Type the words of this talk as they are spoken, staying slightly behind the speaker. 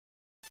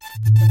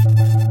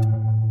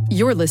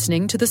You're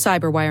listening to the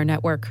Cyberwire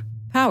Network,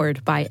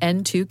 powered by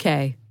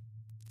N2K.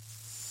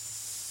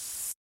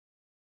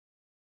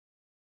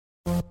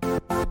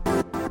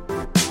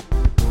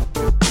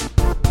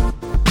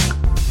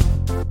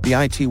 The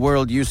IT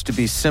world used to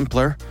be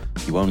simpler.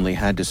 You only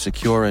had to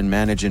secure and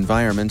manage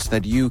environments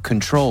that you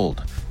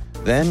controlled.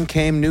 Then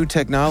came new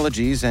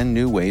technologies and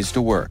new ways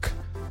to work.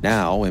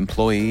 Now,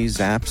 employees,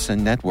 apps,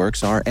 and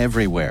networks are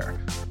everywhere.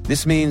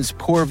 This means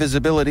poor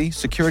visibility,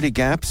 security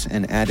gaps,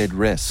 and added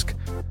risk.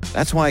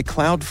 That's why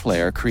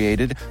Cloudflare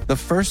created the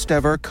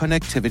first-ever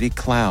connectivity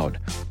cloud.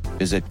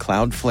 Visit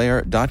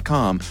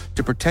cloudflare.com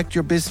to protect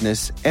your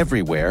business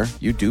everywhere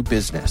you do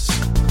business.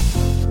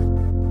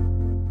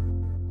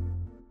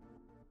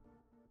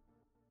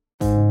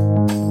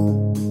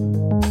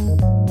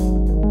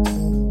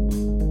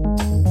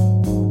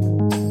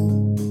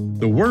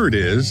 The word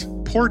is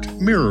port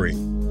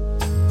mirroring.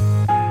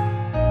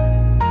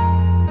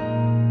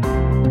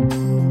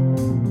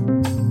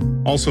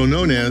 Also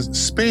known as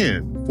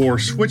SPAN for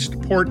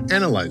Switched Port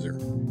Analyzer,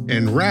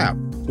 and RAP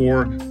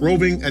for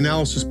Roving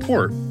Analysis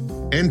Port,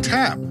 and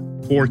TAP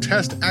for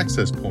Test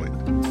Access Point.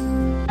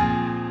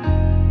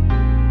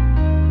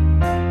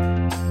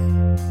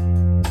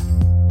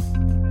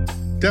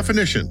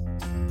 Definition: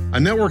 a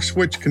network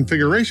switch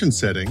configuration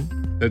setting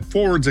that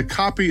forwards a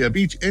copy of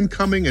each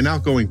incoming and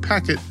outgoing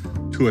packet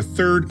to a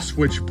third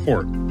switch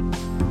port.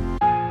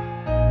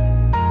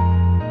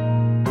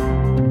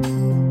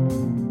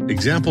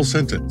 Example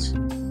sentence: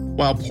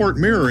 while port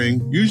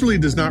mirroring usually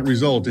does not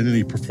result in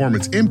any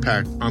performance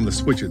impact on the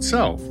switch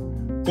itself,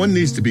 one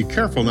needs to be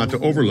careful not to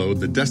overload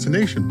the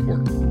destination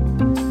port.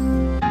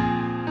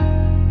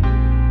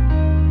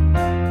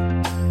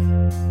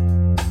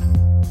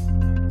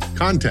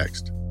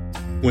 Context: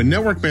 when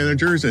network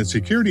managers and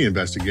security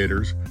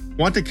investigators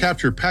want to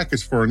capture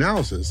packets for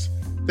analysis,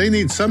 they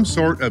need some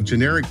sort of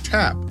generic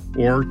TAP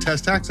or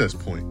test access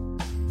point.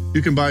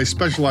 You can buy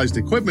specialized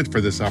equipment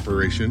for this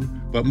operation,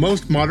 but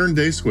most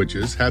modern-day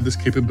switches have this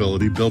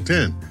capability built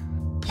in.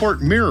 Port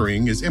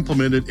mirroring is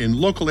implemented in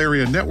local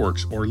area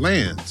networks, or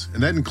LANs,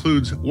 and that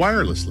includes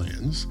wireless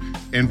LANs,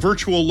 and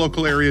virtual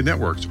local area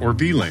networks, or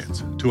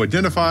VLANs, to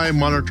identify,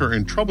 monitor,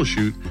 and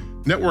troubleshoot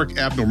network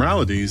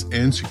abnormalities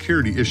and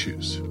security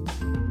issues.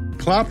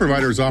 Cloud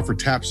providers offer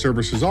TAP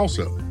services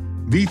also: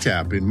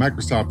 vTAP in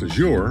Microsoft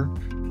Azure,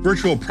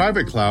 Virtual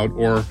Private Cloud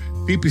or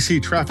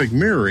VPC traffic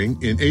mirroring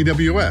in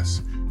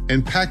AWS,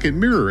 and packet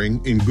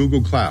mirroring in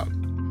Google Cloud.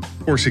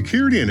 For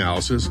security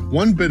analysis,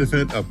 one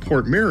benefit of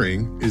port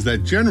mirroring is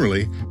that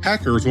generally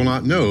hackers will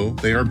not know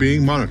they are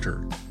being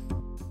monitored.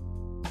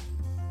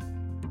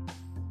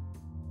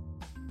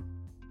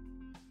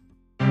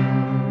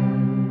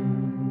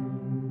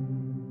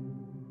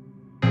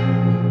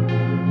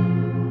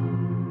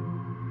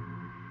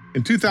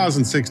 In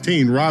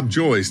 2016, Rob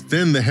Joyce,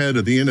 then the head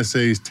of the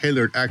NSA's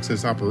Tailored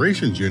Access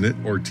Operations Unit,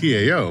 or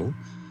TAO,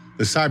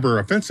 the cyber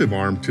offensive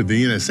arm to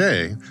the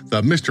NSA,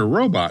 the Mr.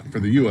 Robot for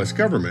the U.S.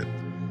 government,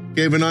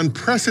 gave an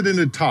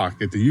unprecedented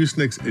talk at the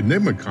Usenix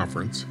Enigma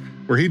conference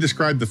where he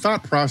described the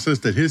thought process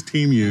that his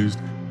team used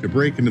to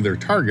break into their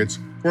targets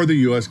for the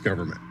U.S.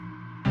 government.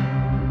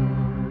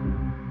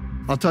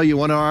 I'll tell you,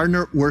 one of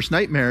our worst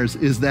nightmares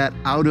is that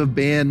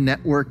out-of-band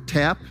network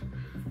tap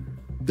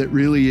that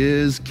really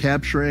is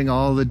capturing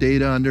all the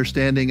data,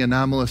 understanding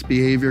anomalous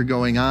behavior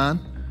going on,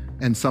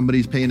 and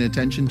somebody's paying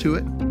attention to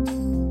it.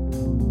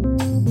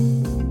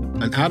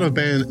 An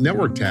out-of-band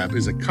network tap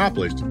is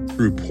accomplished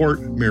through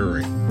port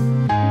mirroring.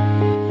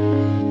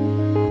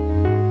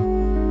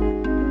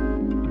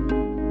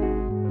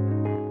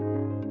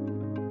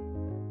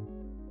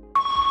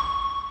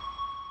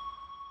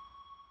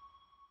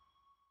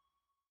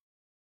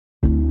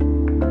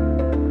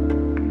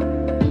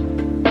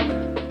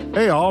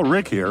 Hey all,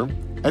 Rick here.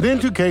 At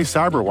N2K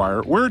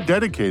Cyberwire, we're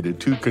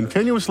dedicated to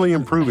continuously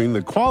improving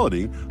the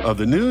quality of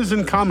the news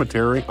and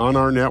commentary on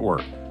our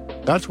network.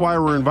 That's why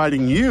we're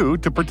inviting you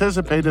to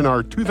participate in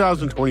our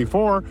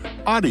 2024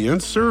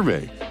 audience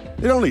survey.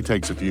 It only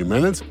takes a few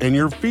minutes, and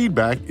your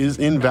feedback is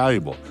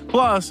invaluable.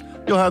 Plus,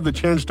 you'll have the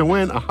chance to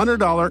win a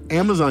 $100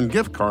 Amazon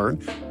gift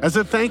card as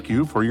a thank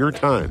you for your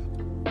time.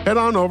 Head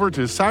on over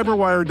to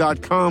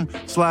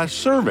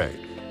cyberwire.com/survey.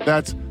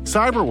 That's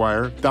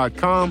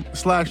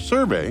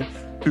cyberwire.com/survey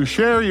to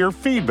share your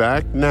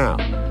feedback now.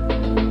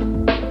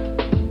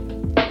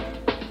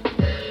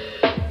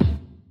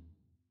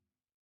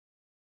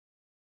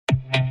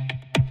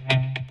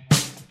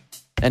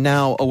 And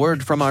now, a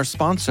word from our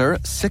sponsor,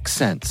 6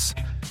 Sense.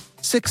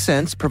 6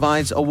 Sense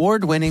provides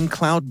award-winning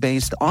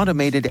cloud-based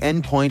automated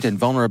endpoint and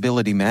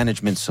vulnerability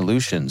management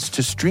solutions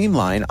to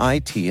streamline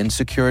IT and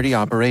security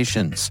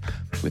operations.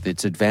 With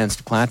its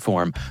advanced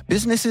platform,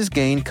 businesses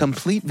gain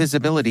complete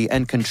visibility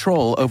and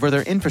control over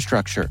their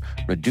infrastructure,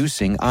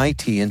 reducing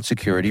IT and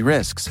security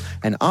risks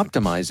and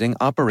optimizing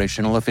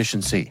operational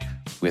efficiency.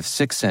 With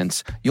 6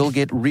 Sense, you'll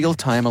get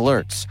real-time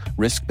alerts,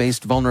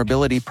 risk-based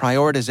vulnerability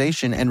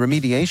prioritization and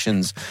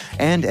remediations,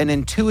 and an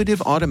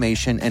intuitive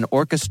automation and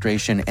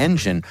orchestration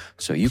engine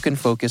so you can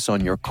focus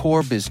on your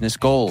core business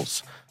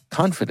goals.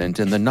 confident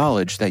in the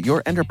knowledge that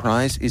your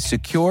enterprise is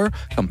secure,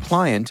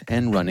 compliant,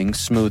 and running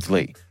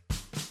smoothly.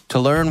 To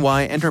learn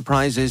why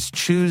enterprises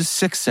choose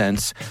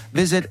 6sense,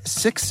 visit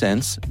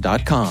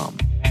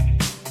 6sense.com.